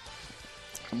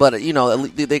 But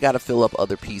they got to fill up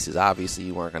other pieces. Obviously,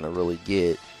 you weren't going to really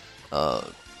get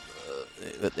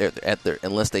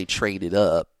unless they traded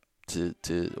up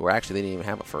or actually they didn't even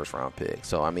have a first round pick.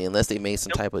 So I mean, unless they made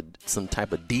some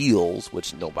type of deals,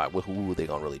 which nobody, who are they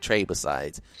gonna really trade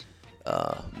besides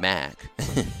Mac?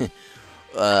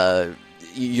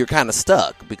 You're kind of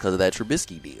stuck because of that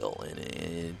Trubisky deal,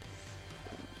 and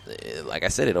like I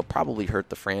said, it'll probably hurt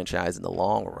the franchise in the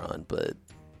long run. But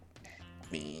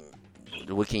I mean,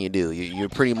 what can you do? You're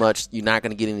pretty much not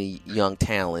going to get any young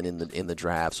talent in the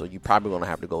draft, so you're probably going to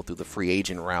have to go through the free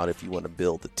agent route if you want to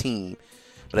build the team.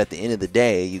 But at the end of the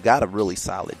day, you got a really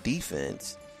solid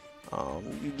defense.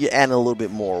 You add a little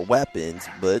bit more weapons,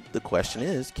 but the question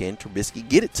is, can Trubisky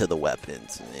get it to the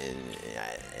weapons? And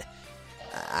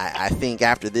I think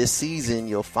after this season,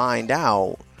 you'll find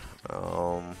out.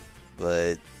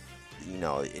 But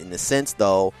in the sense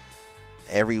though,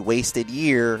 every wasted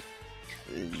year,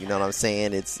 you know what I'm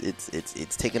saying?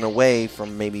 It's taken away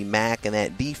from maybe Mac and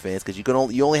that defense, because you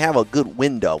only have a good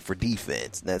window for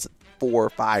defense, and that's 4 or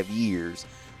 5 years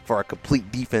for a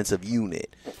complete defensive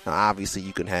unit. Now, obviously,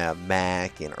 you can have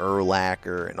Mac and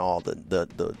Urlacher and all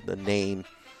the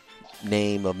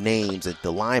name of names at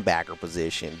the linebacker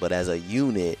position, but as a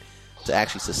unit to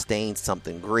actually sustain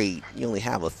something great, you only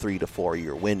have a 3 to 4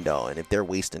 year window. And if they're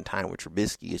wasting time with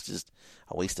Trubisky, it's just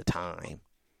a waste of time.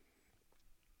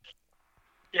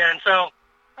 Yeah, and so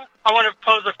I want to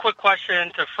pose a quick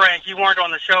question to Frank. You weren't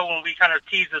on the show when we kind of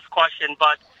teased this question,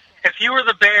 but if you were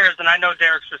the Bears, and I know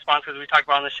Derek's response because we talked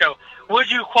about it on the show,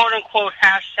 would you quote-unquote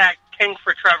hashtag king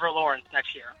for Trevor Lawrence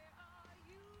next year?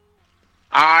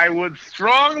 I would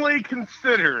strongly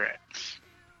consider it.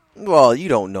 Well, you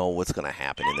don't know what's going to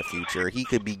happen in the future. He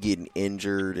could be getting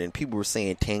injured, and people were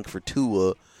saying tank for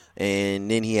Tua, and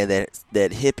then he had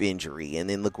that hip injury, and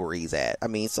then look where he's at. I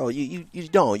mean, so you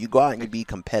go out and you be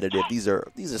competitive. These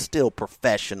are still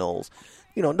professionals.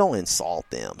 Don't insult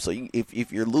them. So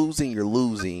if you're losing, you're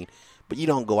losing, but you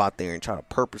don't go out there and try to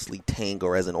purposely tank,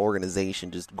 or as an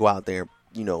organization just go out there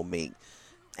and make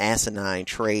asinine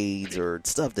trades or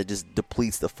stuff that just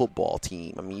depletes the football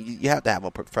team. I mean, you have to have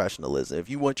a professionalism. If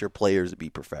you want your players to be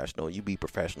professional, you be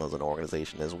professional as an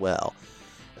organization as well.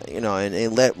 And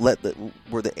let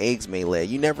where the eggs may lay.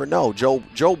 You never know.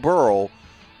 Joe Burrow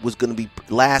was going to be,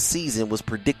 last season was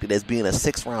predicted as being a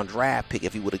 6th round draft pick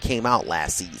if he would have came out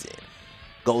last season.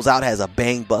 Goes out, has a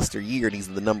bang buster year, and he's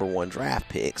the number 1 draft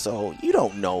pick. So you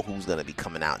don't know who's going to be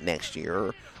coming out next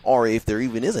year, or if there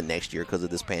even is a next year because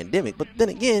of this pandemic. But then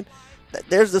again,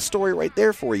 there's the story right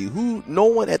there for you. No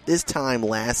one at this time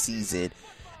last season,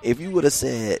 if you would have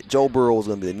said Joe Burrow was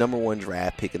going to be the number 1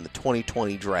 draft pick in the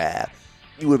 2020 draft,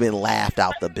 you would have been laughed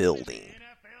out the building.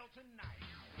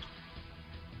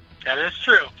 That is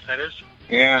true.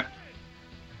 Yeah.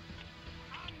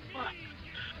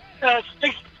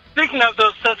 Speaking of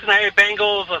those Cincinnati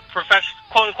Bengals, a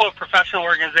quote-unquote professional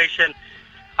organization,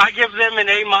 I give them an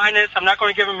A-. I'm not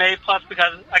going to give them an A+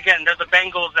 because, again, they're the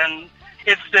Bengals, and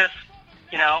it's this,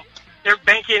 they're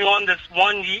banking on this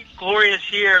one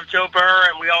glorious year of Joe Burrow,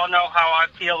 and we all know how I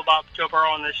feel about Joe Burrow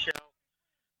on this show.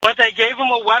 But they gave him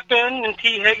a weapon in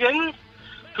T. Higgins,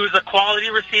 who's a quality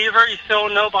receiver. You still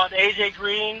know about A.J.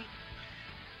 Green.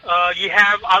 You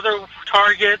have other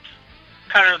targets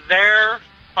kind of there.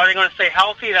 Are they going to stay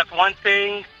healthy? That's one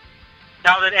thing.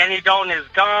 Now that Andy Dalton is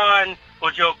gone,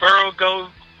 will Joe Burrow go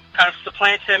kind of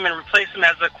supplant him and replace him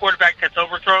as a quarterback that's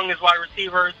overthrowing his wide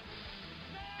receivers?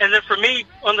 And then for me,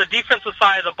 on the defensive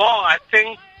side of the ball, I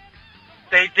think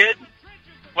they did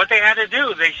what they had to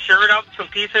do. They shored up some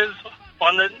pieces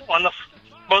on the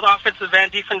both offensive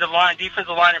and defensive line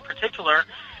in particular.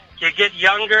 You get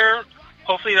younger.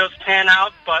 Hopefully those pan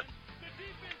out. But,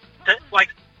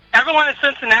 everyone in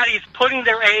Cincinnati is putting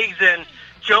their eggs in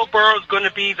Joe Burrow is going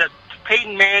to be the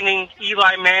Peyton Manning,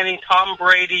 Eli Manning, Tom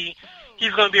Brady.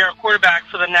 He's going to be our quarterback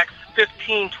for the next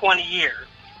 15, 20 years.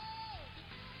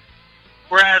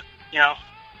 Whereas,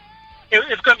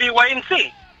 it's going to be wait and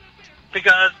see.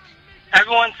 Because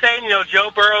everyone's saying, Joe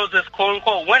Burrow is this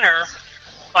quote-unquote winner.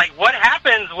 Like, what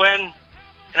happens when,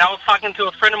 and I was talking to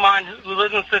a friend of mine who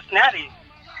lives in Cincinnati,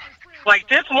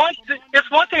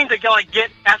 it's one thing to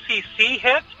get SEC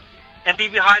hits and be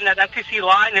behind that SEC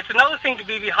line. It's another thing to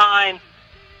be behind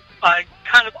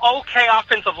kind of okay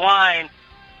offensive line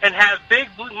and have big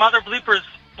mother bleepers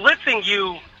blitzing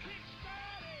you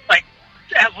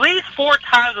at least 4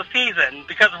 times a season,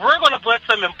 because we're going to blitz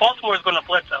him and Baltimore's going to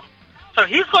blitz him. So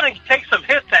he's going to take some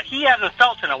hits that he hasn't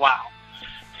felt in a while.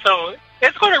 So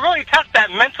it's going to really test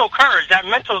that mental courage, that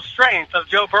mental strength of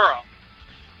Joe Burrow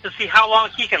to see how long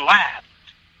he can last.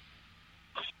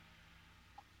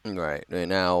 Right. And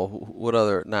now, what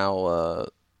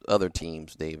other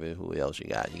teams, David? Who else you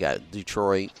got? You got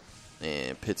Detroit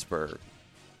and Pittsburgh.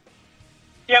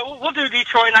 Yeah, we'll do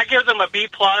Detroit, and I give them a B+.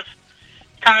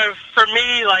 Kind of, for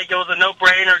me, it was a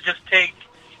no-brainer. Just take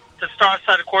the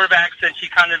star-studded quarterback, since you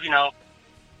kind of,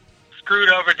 screwed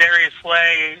over Darius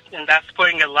Slay, and that's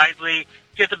putting it lightly. You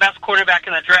get the best quarterback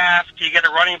in the draft. You get a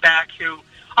running back who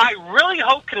I really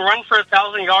hope can run for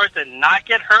 1,000 yards and not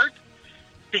get hurt,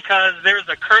 because there's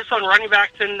a curse on running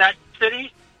backs in that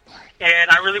city, and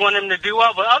I really want him to do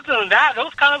well. But other than that, it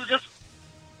was kind of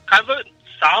a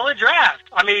solid draft.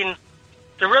 I mean,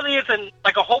 there really isn't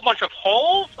a whole bunch of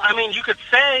holes. I mean, you could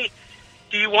say,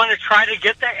 do you want to try to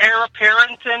get the heir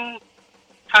apparent in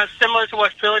kind of similar to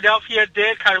what Philadelphia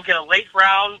did, kind of get a late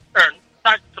round, or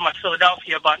not so much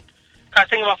Philadelphia, but kind of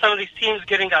think about some of these teams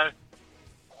getting a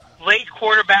late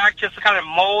quarterback just to kind of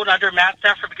mold under Matt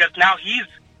Stafford, because now he's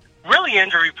really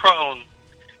injury prone.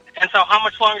 And so how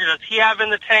much longer does he have in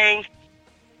the tank?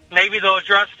 Maybe they'll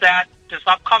address that this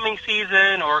upcoming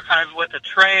season, or kind of with a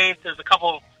trade. There's a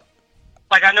couple,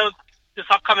 I know this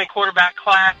upcoming quarterback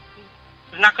class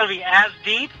is not going to be as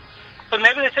deep, but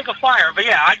maybe they take a flyer. But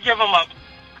yeah, I'd give them a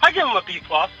B+.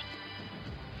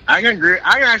 I can agree.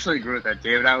 I can actually agree with that,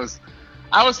 David. I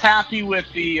was happy with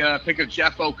the pick of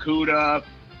Jeff Okudah,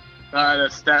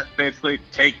 that basically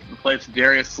take the place of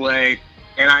Darius Slay.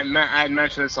 And I had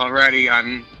mentioned this already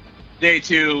on day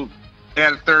 2. They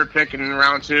had a 3rd pick in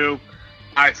round 2.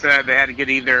 I said they had to get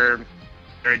either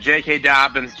J.K.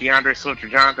 Dobbins, DeAndre Swift, or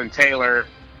Jonathan Taylor.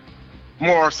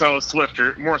 More so Swift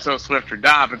or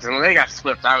Dobbins. And when they got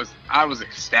Swift, I was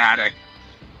ecstatic,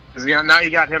 because now you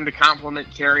got him to complement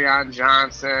Kerryon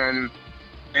Johnson.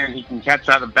 and he can catch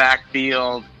out of the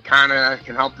backfield. Kind of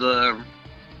can help the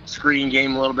screen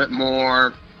game a little bit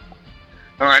more.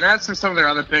 All right, as for some of their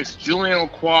other picks, Julian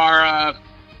Okwara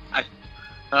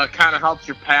kind of helps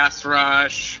your pass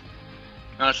rush.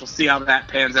 She'll see how that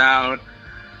pans out.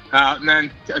 And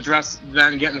then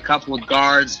getting a couple of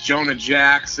guards, Jonah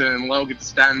Jackson, Logan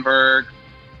Stenberg.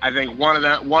 I think one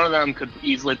of them could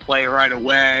easily play right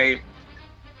away.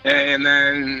 And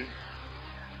then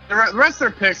the rest of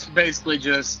their picks basically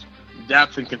just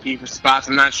depth and compete for spots.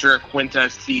 I'm not sure if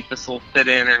Quintez Cephas will fit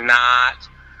in or not,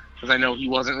 because I know he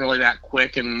wasn't really that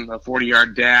quick in a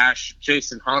 40-yard dash.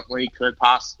 Jason Huntley could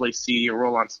possibly see a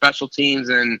role on special teams,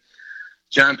 and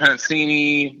John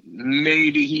Penicini,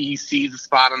 maybe he sees a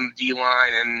spot on the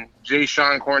D-line, and Jay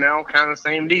Sean Cornell, kind of the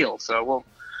same deal. So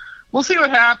we'll see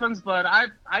what happens, but I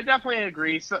definitely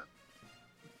agree. So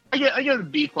I give it a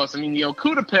B+. I mean, the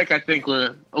Okudah pick, I think,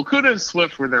 Okudah and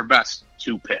Swift were their best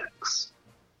two picks.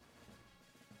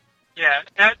 Yeah,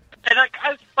 and I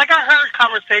heard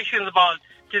conversations about,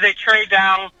 do they trade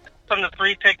down from the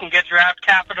 3 pick and get draft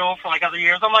capital for other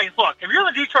years? I'm like, look, if you're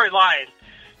the Detroit Lions,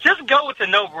 just go with the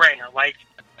no-brainer. Like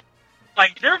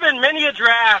there have been many a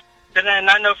draft, and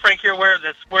I know, Frank, you're aware of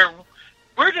this, where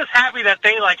we're just happy that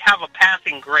they have a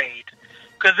passing grade,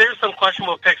 because there's some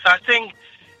questionable picks. So I think,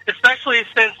 especially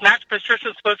since Max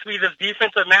Patricia's supposed to be this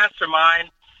defensive mastermind,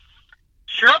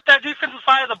 shore up that defensive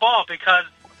side of the ball, because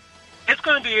it's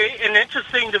going to be an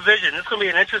interesting division. It's going to be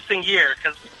an interesting year,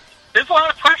 because there's a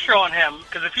lot of pressure on him,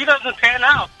 because if he doesn't pan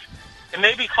out, it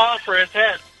may be calling for his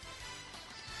head.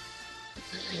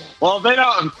 Well, they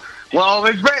don't. Well,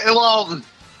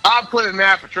 I'll put it,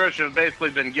 Matt Patricia has basically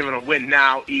been given a win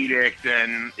now edict,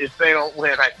 and if they don't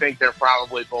win, I think they're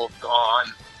probably both gone.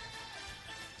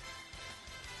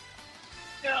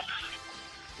 Yeah.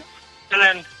 And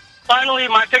then finally,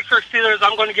 my pick for Steelers,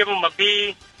 I'm going to give them a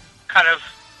B.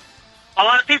 A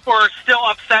lot of people are still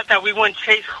upset that we went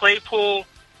Chase Claypool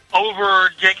over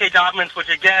J.K. Dobbins, which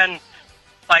again,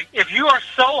 if you are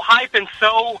so hype and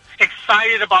so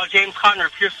excited about James Conner,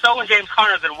 if you're so in James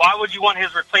Conner, then why would you want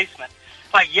his replacement?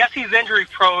 Yes, he's injury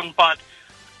prone, but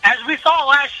as we saw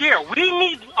last year, we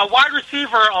need a wide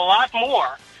receiver a lot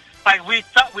more. We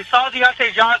saw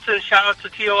Deontay Johnson, shout out to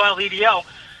TOLEDO,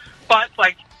 but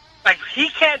he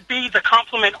can't be the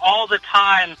complement all the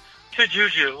time to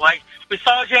Juju. We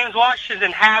saw James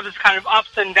Washington have his kind of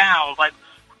ups and downs.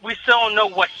 We still don't know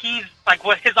what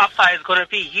what his upside is going to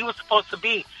be. He was supposed to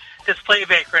be this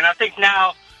playmaker, and I think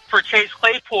now for Chase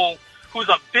Claypool, who's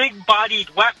a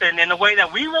big-bodied weapon in a way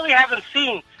that we really haven't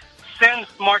seen since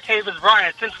Martavis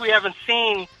Bryant, since we haven't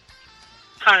seen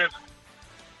kind of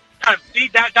be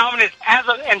that dominant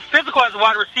and physical as a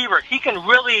wide receiver. He can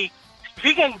really, if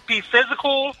he can be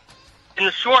physical in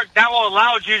the short, that will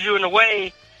allow Juju in a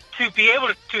way to be able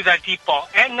to do that deep ball.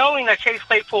 And knowing that Chase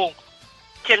Claypool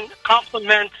can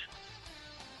complement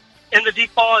in the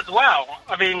deep ball as well.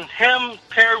 I mean, him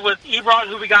paired with Ebron,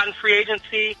 who we got in free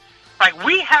agency,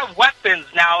 we have weapons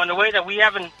now in a way that we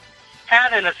haven't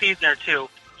had in a season or two.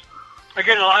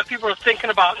 Again, a lot of people are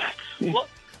thinking about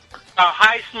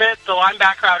Highsmith, the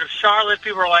linebacker out of Charlotte.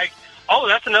 People are like, oh,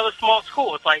 that's another small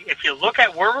school. It's if you look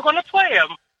at where we're going to play him,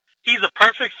 he's a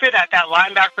perfect fit at that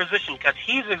linebacker position, because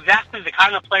he's exactly the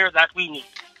kind of player that we need.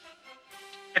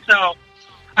 And so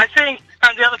I think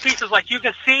the other pieces, you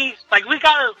can see, we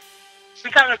kind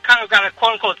of got a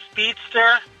quote-unquote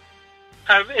speedster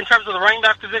in terms of the running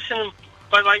back position,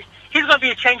 but he's going to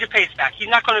be a change of pace back. He's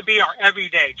not going to be our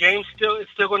everyday. James is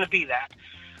still going to be that.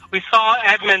 We saw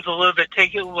Edmonds a little bit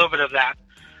take a little bit of that.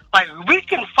 We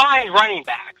can find running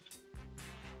backs.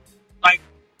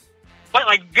 But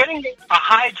getting a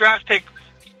high draft pick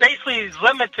basically is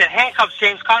limited handcuffs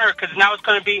James Conner, because now it's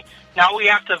going to be, now we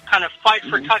have to kind of fight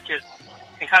for touches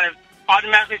and kind of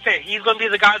automatically say he's going to be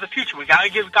the guy of the future. We got to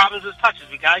give Dobbins his touches.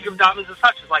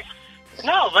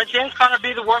 No, let James Conner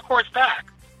be the workhorse back.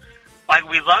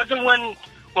 We loved him when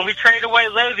we traded away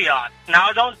Le'Veon.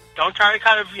 Now don't try to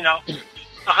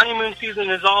the honeymoon season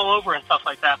is all over and stuff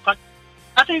like that. But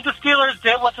I think the Steelers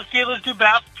did what the Steelers do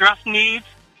best: dress needs,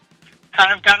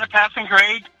 kind of got a passing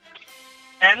grade,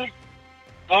 and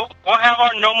we'll have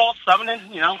our normal 9-7,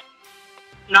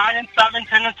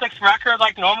 10-6 record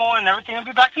like normal, and everything will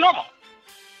be back to normal.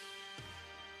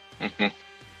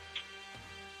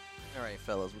 All right,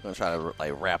 fellas, we're going to try to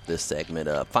wrap this segment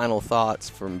up. Final thoughts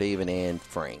from David and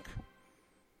Frank.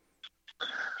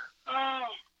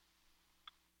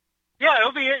 Yeah,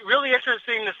 it'll be really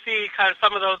interesting to see kind of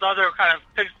some of those other kind of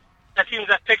picks, the teams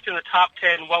that picked in the top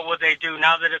 10, what would they do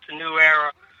now that it's a new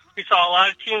era? We saw a lot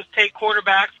of teams take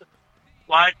quarterbacks.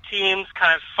 A lot of teams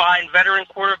kind of find veteran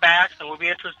quarterbacks, and it will be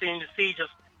interesting to see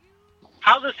just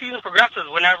how the season progresses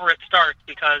whenever it starts,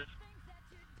 because,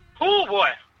 oh boy,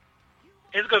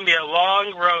 it's going to be a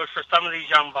long road for some of these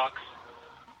young bucks.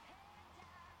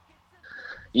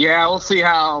 Yeah, we'll see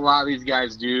how a lot of these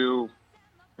guys do,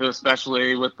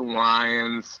 especially with the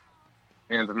Lions.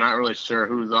 And I'm not really sure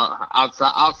who's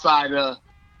outside of,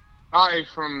 probably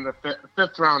from the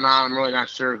fifth round on. I'm really not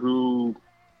sure who.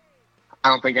 I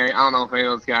don't know if any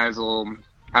of those guys will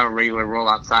have a regular role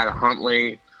outside of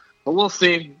Huntley, but we'll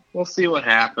see. We'll see what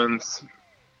happens.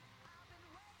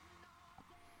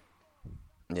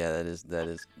 Yeah,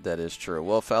 that is true.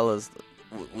 Well, fellas,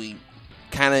 we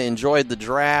kind of enjoyed the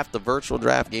draft, the virtual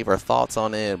draft, gave our thoughts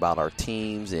on it about our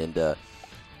teams, and it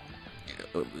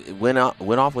went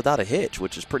off without a hitch,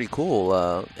 which is pretty cool.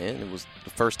 And it was the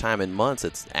first time in months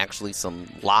it's actually some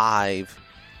live,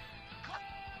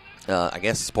 I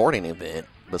guess, sporting event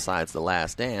besides The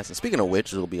Last Dance. And speaking of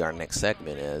which, it'll be our next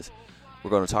segment, as we're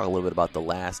going to talk a little bit about The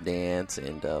Last Dance,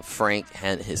 and Frank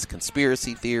had his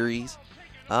conspiracy theories.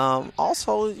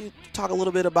 Also, you talk a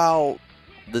little bit about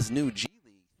this new G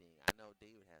League thing. I know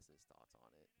David has his thoughts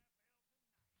on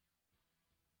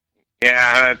it.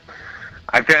 Yeah,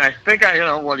 I think I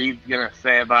know what he's going to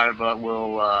say about it, but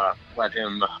we'll let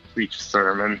him preach a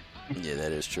sermon. Yeah,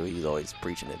 that is true. He's always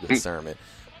preaching a good sermon.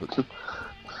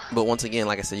 But once again,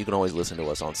 like I said, you can always listen to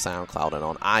us on SoundCloud and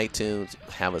on iTunes.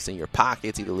 Have us in your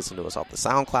pockets. Either listen to us off the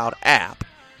SoundCloud app,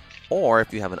 or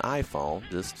if you have an iPhone,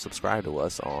 just subscribe to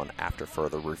us on After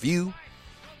Further Review.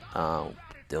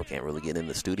 Still can't really get in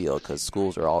the studio because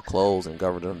schools are all closed, and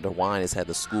Governor DeWine has had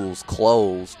the schools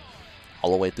closed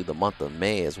all the way through the month of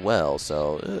May as well.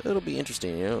 So it'll be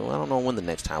interesting. You know, I don't know when the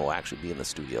next time we'll actually be in the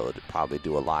studio to probably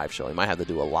do a live show. He might have to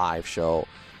do a live show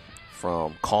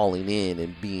from calling in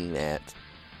and being at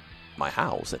my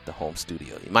house at the home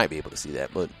studio. You might be able to see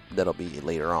that, but that'll be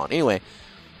later on. Anyway,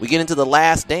 we get into The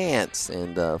Last Dance,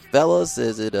 and fellas,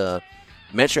 is it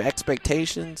met your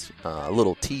expectations? A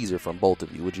little teaser from both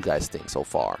of you. What do you guys think so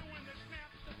far?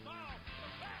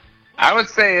 I would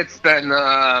say it's been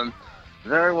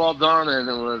very well done, and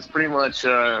it was pretty much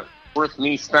worth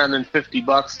me spending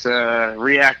 $50 to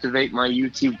reactivate my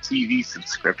YouTube TV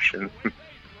subscription.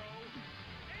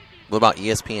 What about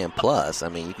ESPN Plus? I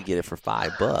mean, you could get it for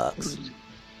 $5.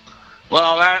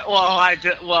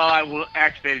 I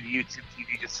activated YouTube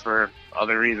TV just for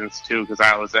other reasons too, because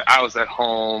I was at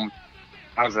home.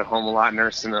 I was at home a lot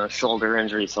nursing a shoulder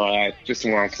injury, so I just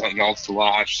wanted something else to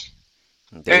watch.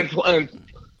 And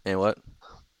what?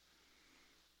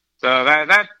 So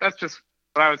that's just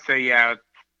what I would say. Yeah, it's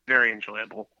very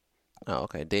enjoyable. Oh,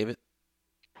 okay, David.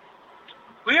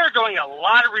 We are doing a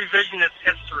lot of revisionist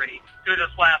history through this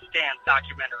Last Dance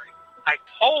documentary. I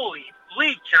totally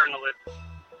bleed journalism.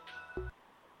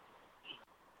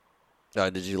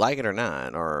 Did you like it or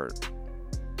not? Or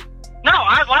no,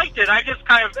 I liked it. I just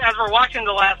kind of, as we're watching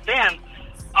The Last Dance,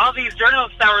 all these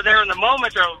journalists that were there in the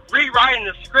moment are rewriting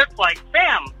the script like,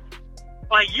 fam,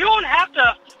 like you don't have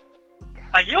to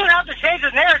change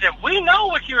the narrative. We know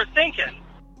what you were thinking.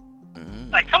 Mm-hmm.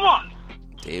 Like, come on.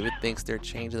 David thinks they're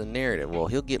changing the narrative. Well,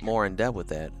 he'll get more in depth with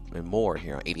that and more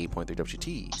here on 88.3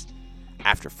 WTs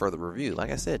After Further Review. Like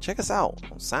I said, check us out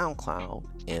on SoundCloud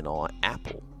and on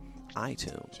Apple,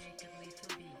 iTunes,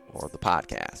 or the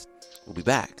podcast. We'll be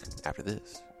back after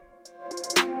this.